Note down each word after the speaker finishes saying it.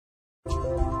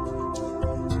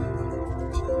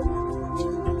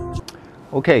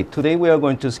Okay, today we are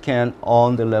going to scan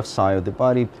on the left side of the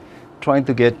body, trying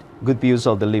to get good views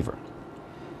of the liver.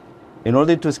 In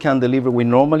order to scan the liver, we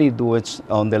normally do it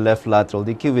on the left lateral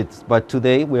decuvit, but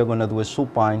today we are going to do a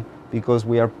supine because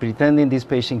we are pretending this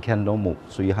patient cannot move,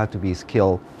 so you have to be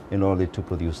skilled in order to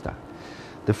produce that.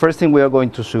 The first thing we are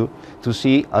going to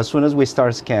see as soon as we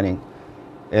start scanning,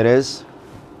 it is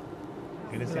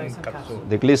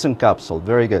the glycerin capsule.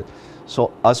 Very good.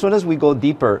 So as soon as we go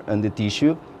deeper in the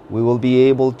tissue, we will be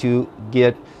able to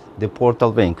get the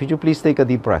portal vein. Could you please take a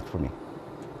deep breath for me?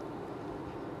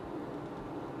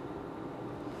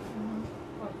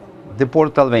 The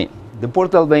portal vein. The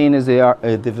portal vein is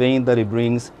the vein that it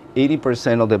brings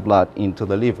 80% of the blood into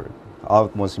the liver.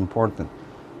 Most important.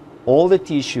 All the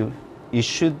tissue, it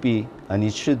should be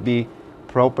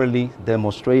properly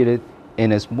demonstrated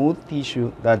in a smooth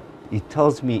tissue that it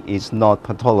tells me it's not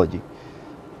pathology.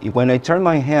 When I turn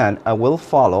my hand, I will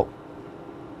follow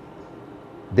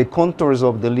the contours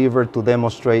of the liver to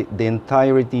demonstrate the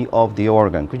entirety of the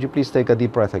organ. Could you please take a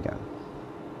deep breath again?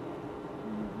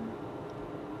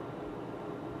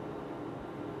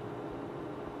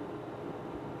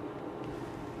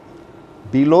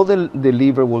 Below the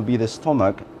liver will be the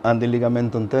stomach, and the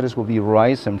ligamentum teres will be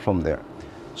rising from there.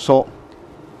 So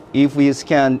if we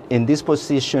scan in this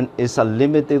position, it's a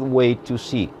limited way to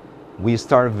see. We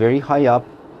start very high up,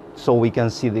 so we can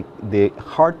see the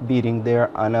heart beating there,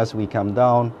 and as we come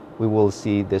down, we will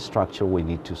see the structure we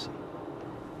need to see.